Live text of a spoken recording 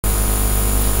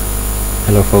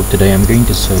Hello folks, today I'm going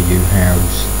to show you how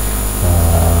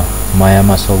Maya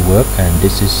muscle work, and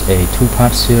this is a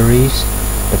two-part series.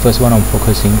 The first one I'm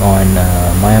focusing on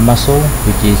Maya muscle,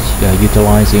 which is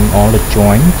utilizing all the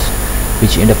joints,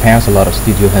 which in the past a lot of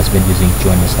studio has been using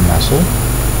joint as a muscle,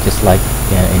 just like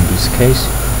in this case.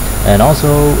 And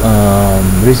also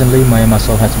recently Maya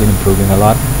muscle has been improving a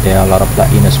lot. There are a lot of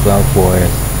plugins as well for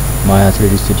Maya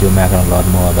 3D Studio Max and a lot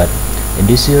more, but in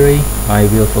this series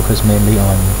I will focus mainly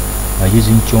on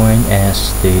using joint as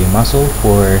the muscle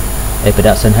for a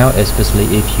production house, especially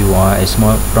if you are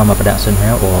from a production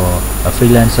house or a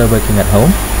freelancer working at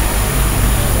home.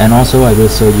 And also I will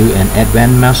show you an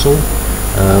advanced muscle,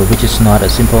 which is not a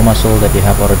simple muscle that you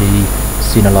have already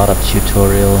seen a lot of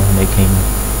tutorial making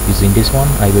using this one.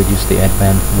 I will use the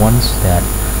advanced ones that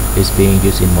is being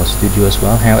used in most studios as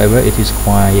well. However, it is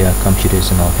quite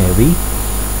computational heavy,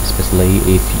 especially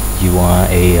if you are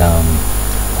a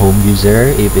home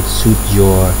user. If it suits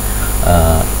your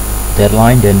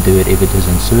deadline, then do it. If it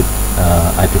doesn't suit,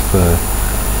 I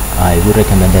would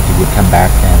recommend that you would come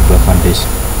back and work on this.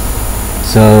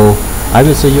 So I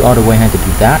will show you all the way how to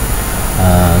do that.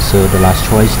 So the last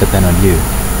choice depends on you.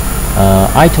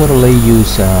 I totally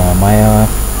use Maya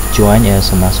joint as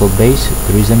a muscle base.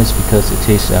 The reason is because it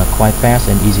is quite fast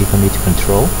and easy for me to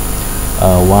control,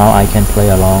 while I can play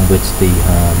along with the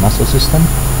muscle system,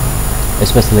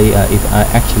 especially if I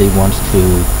actually want to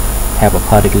have a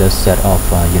particular set of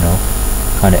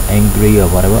kind of angry or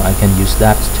whatever. I can use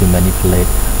that to manipulate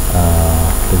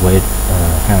the way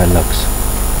how it looks.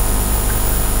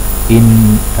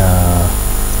 In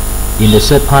the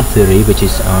third part theory, which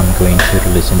is I'm going to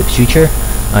release in the future,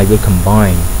 I will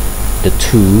combine the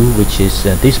two, which is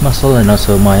this muscle and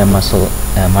also Maya muscle,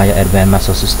 Maya advanced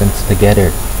muscle systems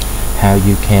together. How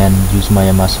you can use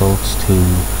Maya muscles to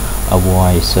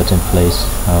avoid certain place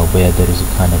where there is a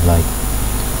kind of like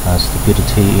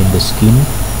stupidity in the skin,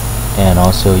 and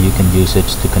also you can use it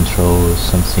to control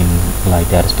something like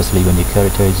that, especially when your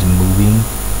character is moving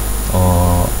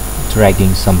or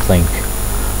dragging something.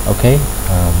 Okay,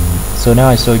 so now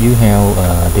I show you how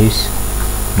this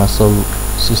muscle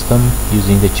system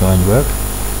using the joint work.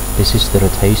 This is the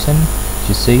rotation.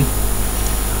 You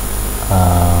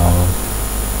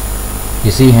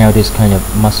see how this kind of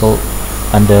muscle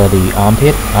under the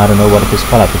armpit, I don't know what it is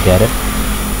called, I forget it,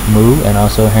 move, and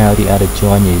also how the other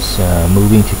joint is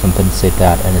moving to compensate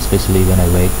that. And especially when I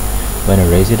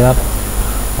raise it up,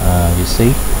 you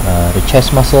see the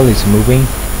chest muscle is moving,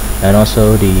 and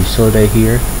also the shoulder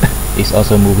here is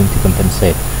also moving to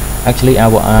compensate. Actually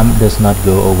our arm does not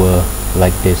go over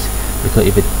like this, because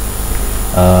if it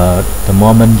the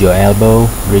moment your elbow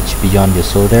reach beyond your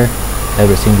shoulder,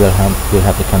 everything will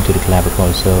have to come to the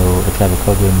clavicle, so the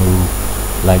clavicle will move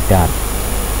like that.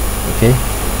 Okay,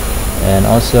 and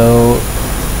also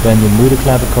when you move the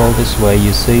clavicle this way,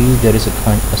 you see there is a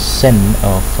sense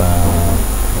of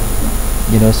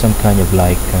some kind of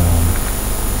like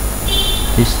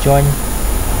this joint,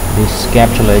 this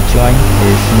scapular joint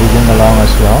is moving along as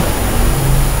well.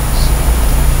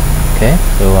 Okay,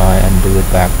 so I undo it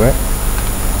backward.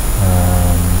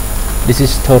 This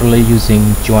is totally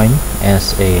using joint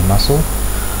as a muscle.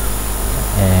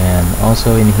 And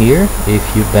also in here, if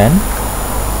you bend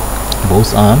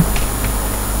both arms,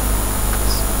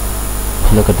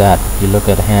 look at that. You look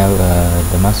at how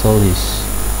the muscle is.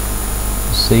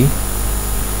 See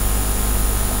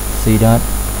that?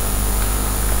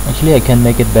 Actually I can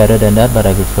make it better than that, but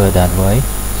I prefer that way.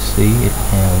 See, it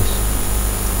has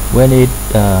when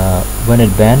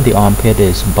it bends, the armpit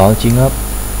is bulging up,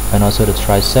 and also the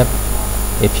tricep.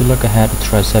 If you look ahead, the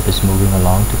tricep is moving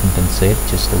along to compensate,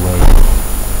 just the way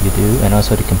you do. And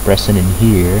also the compression in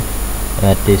here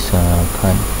at this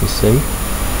kind, you see.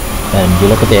 And you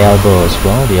look at the elbow as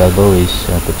well. The elbow is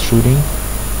protruding.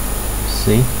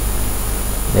 See,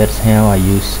 that's how I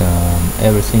use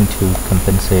everything to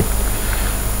compensate.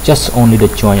 Just only the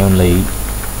joint only.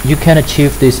 You can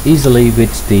achieve this easily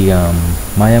with the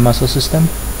Maya muscle system.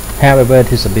 However,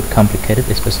 it is a bit complicated,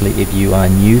 especially if you are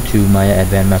new to Maya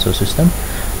advanced muscle system.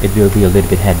 It will be a little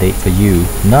bit headache for you.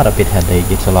 Not a bit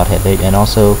headache, it's a lot headache. And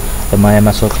also the Maya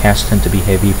muscle casts tend to be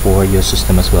heavy for your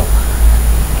system as well.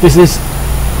 This is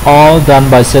all done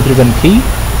by set-driven key.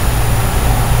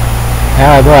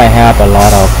 However, I have a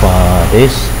lot of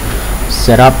this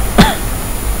set up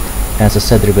as a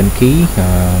set-driven key.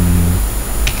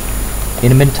 In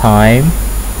the meantime,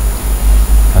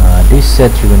 this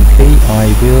set-driven key I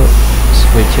will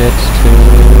switch it to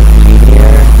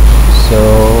linear, so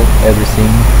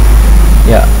everything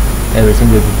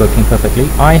will be working perfectly.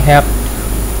 I have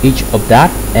each of that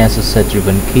as a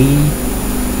set-driven key.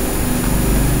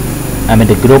 I mean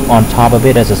the group on top of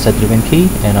it as a set-driven key,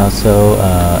 and also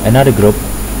another group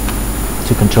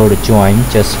to control the joint,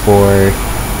 just for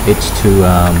it to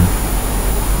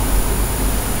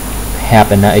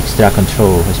have an extra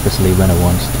control, especially when I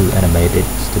want to animate it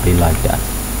to be like that.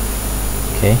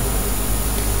 Okay,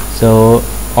 so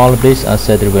all of these are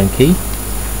set-driven key.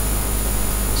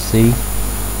 See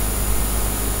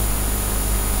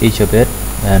each of it,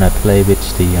 and I play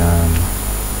with the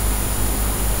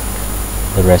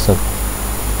rest of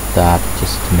that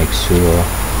just to make sure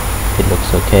it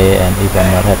looks okay, and if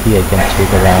I'm not happy I can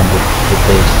tweak around with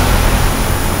this.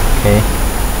 Okay,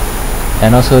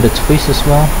 and also the twist as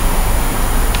well.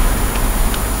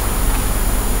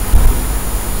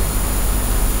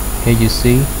 Here you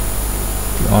see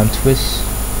the arm twist.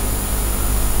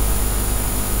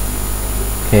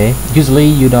 Okay, usually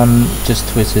you don't just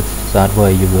twist it that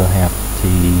way, you will have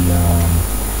the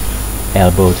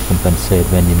elbow to compensate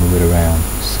when you move it around.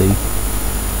 See,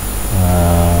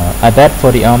 I bet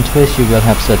for the arm twist you will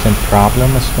have certain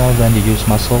problem as well when you use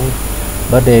muscle,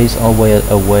 but there is always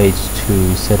a way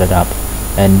to set it up.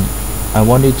 And I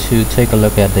want you to take a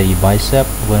look at the bicep.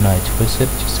 When I twist it,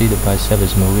 you see the bicep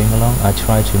is moving along. I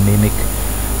try to mimic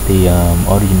the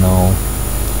original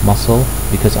muscle,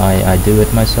 because I do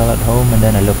it myself at home, and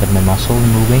then I look at my muscle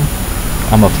moving.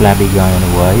 I'm a flabby guy in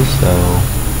a way, so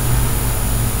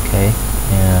okay,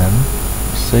 and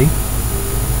see,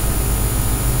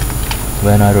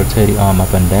 when I rotate the arm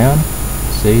up and down,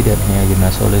 see that here your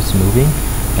muscle is moving.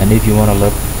 And if you want to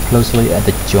look closely at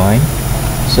the joint,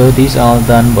 so these are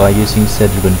done by using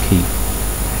set-driven key.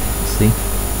 See,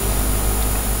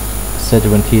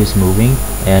 set-driven key is moving,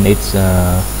 and it's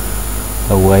a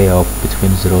way of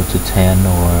between 0 to 10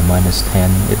 or minus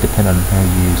 10. It depends on how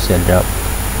you set it up.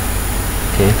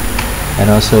 Okay, and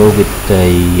also with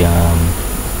the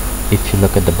if you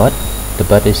look at the butt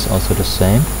is also the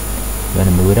same. When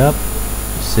I move it up,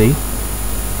 see,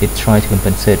 it tries to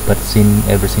compensate, but since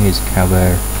everything is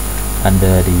covered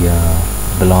under the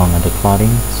belong under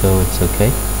clothing, so it's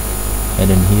okay. And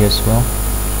then here as well,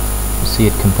 you see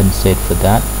it compensate for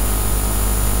that.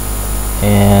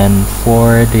 And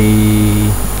for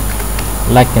the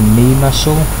leg and knee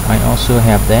muscle, I also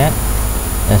have that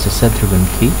as a set-driven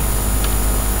key.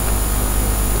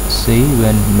 See,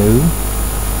 when move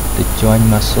the joint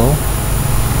muscle.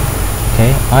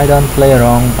 Okay, I don't play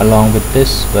around along with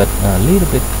this, but a little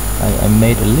bit, I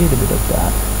made a little bit of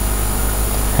that.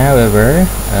 However,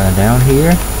 down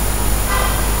here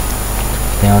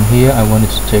I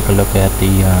wanted to take a look at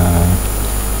the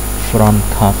front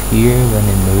cuff here when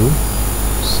it moves.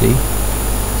 See,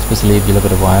 especially if you look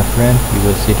at the wireframe, you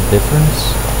will see the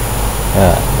difference,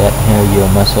 that how your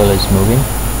muscle is moving.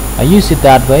 I use it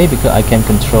that way because I can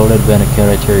control it when a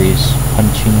character is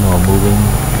punching or moving,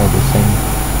 everything.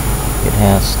 It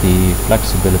has the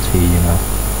flexibility, you know.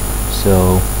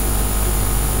 So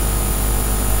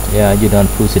yeah, you don't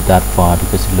push it that far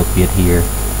because it looks weird here.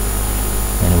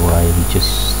 Anyway, you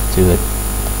just do it.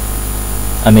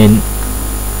 I mean,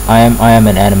 I am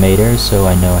an animator, so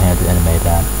I know how to animate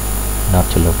that,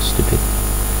 not to look stupid.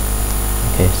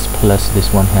 Okay, plus this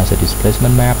one has a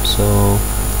displacement map, so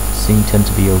things tend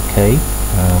to be okay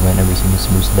when everything is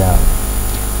smoothed out.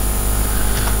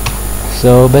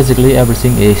 So basically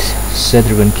everything is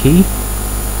set-driven key.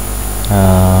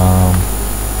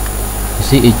 You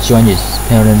see each joint is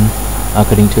parent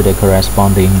according to the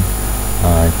corresponding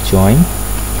joint,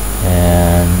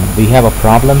 and we have a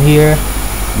problem here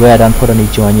where I don't put any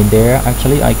joint in there.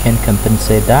 Actually I can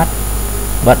compensate that,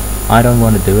 but I don't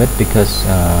want to do it because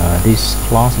this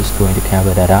class is going to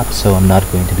cover that up, so I'm not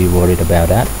going to be worried about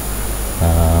that.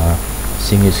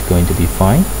 Thing is going to be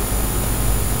fine.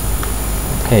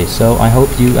 Okay, so I hope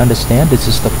you understand this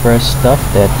is the first stuff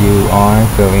that you are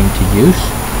going to use,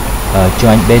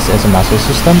 joint base as a muscle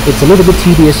system. It's a little bit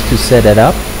tedious to set it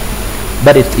up,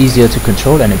 but it's easier to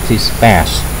control and it is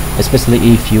fast,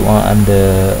 especially if you are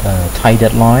under tight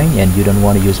deadline and you don't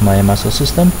want to use my muscle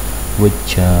system,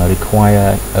 which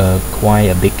require quite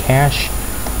a big cache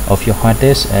of your hard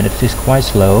disk, and it is quite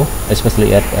slow,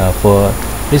 especially at for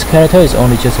this character is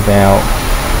only just about,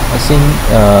 I think,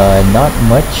 not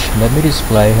much. Let me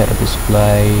display how to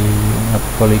display a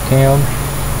poly count.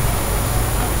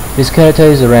 This character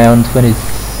is around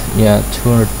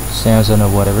 200,000 or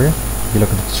whatever. If you look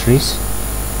at the trees,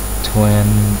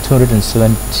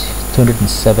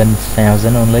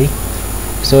 207,000 only,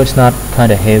 so it's not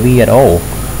kind of heavy at all.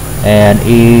 And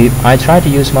if I try to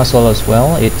use muscle as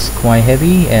well, it's quite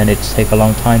heavy and it takes a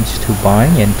long time to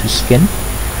bind and to skin,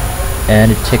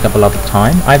 and it takes up a lot of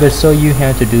time. I will show you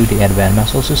how to do the advanced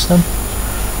muscle system,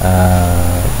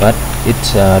 but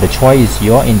it's the choice is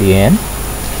yours in the end.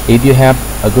 If you have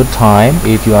a good time,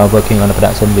 if you are working on a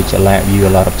production which allows you a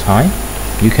lot of time,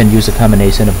 you can use a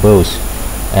combination of both,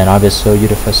 and I will show you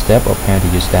the first step of how to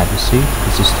use that. You see,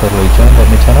 this is totally joined. Let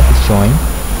me turn off this join.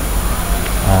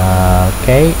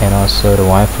 Okay, and also the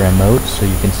wireframe mode so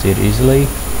you can see it easily.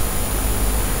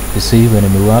 You see when I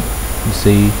move up, you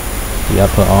see the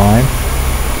upper arm,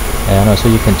 and also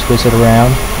you can twist it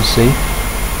around. You see,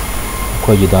 of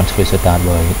course you don't twist it that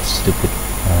way, it's stupid.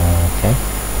 Okay,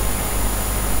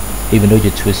 even though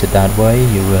you twist it that way,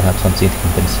 you will have something to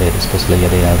compensate, especially at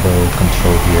the elbow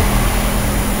control here.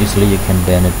 Usually you can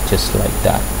bend it just like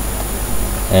that,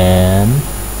 and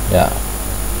yeah,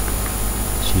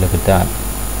 so look at that.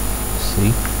 See,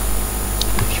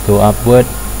 if you go upward,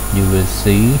 you will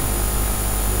see,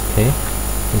 okay,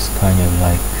 it's kind of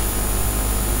like,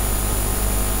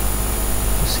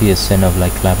 you see a scent of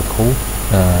like clavicle.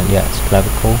 Yeah, it's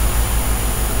clavicle,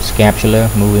 scapula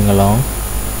moving along.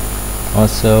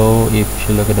 Also, if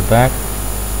you look at the back,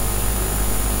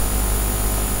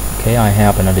 okay, I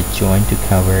have another joint to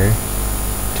cover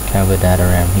that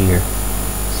around here.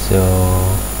 So,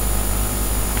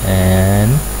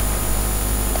 and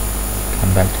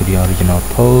come back to the original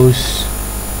pose.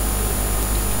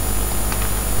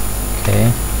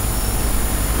 Okay,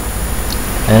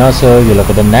 and also you look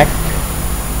at the neck.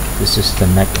 This is the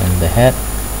neck and the head.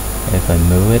 If I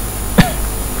move it,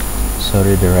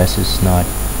 sorry, the rest is not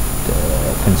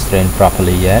constrained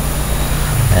properly yet.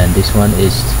 And this one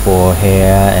is for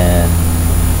hair and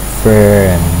fur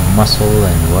and muscle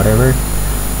and whatever.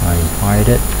 I hide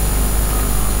it.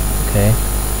 Okay,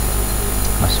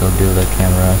 also do the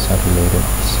camera saturated.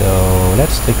 So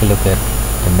let's take a look at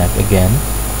the neck again.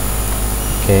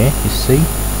 Okay, you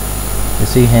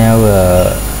see how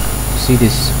you see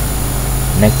this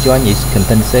neck joint is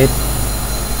compensated.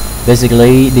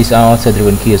 Basically these are also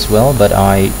driven key as well, but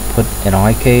I put an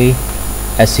IK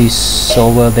SC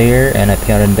solver there and I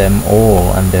parent them all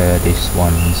under this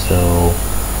one. So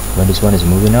when this one is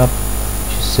moving up,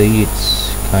 you see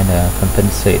it's kind of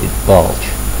compensated bulge,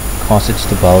 causes it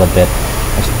to bulge a bit.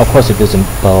 Of course it doesn't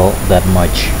bulge that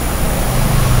much,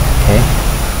 okay,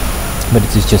 but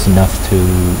it is just enough to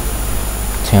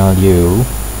tell you,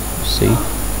 see.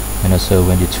 And also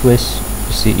when you twist,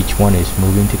 you see each one is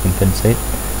moving to compensate,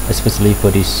 especially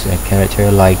for this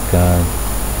character. Like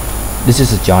this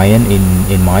is a giant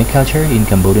in my culture, in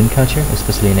Cambodian culture,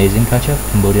 especially in Asian culture,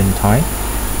 Cambodian and Thai,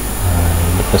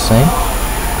 look the same.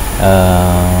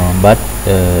 But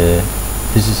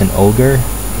this is an ogre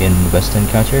in Western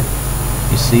culture.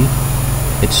 You see,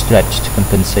 it's stretched to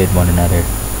compensate one another.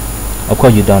 Of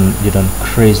course, you don't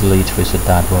crazily twist it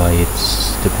that way.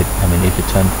 It's stupid. I mean, if you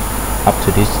turn up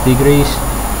to these degrees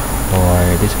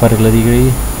or this particular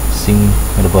degree,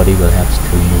 the body will have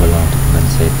to move along to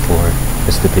compensate for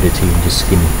the stupidity in the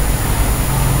skin.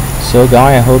 So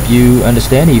guys, I hope you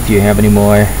understand. If you have any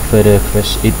more further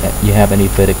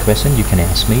questions, you can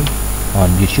ask me on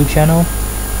YouTube channel,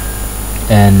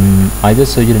 and I will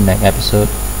show you the next episode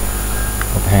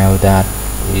of how that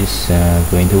is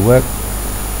going to work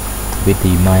with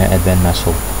the Maya Advanced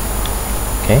Muscle.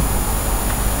 Okay,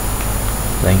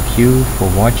 thank you for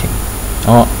watching.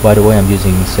 Oh, by the way, I'm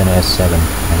using Seno S7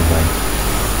 anyway.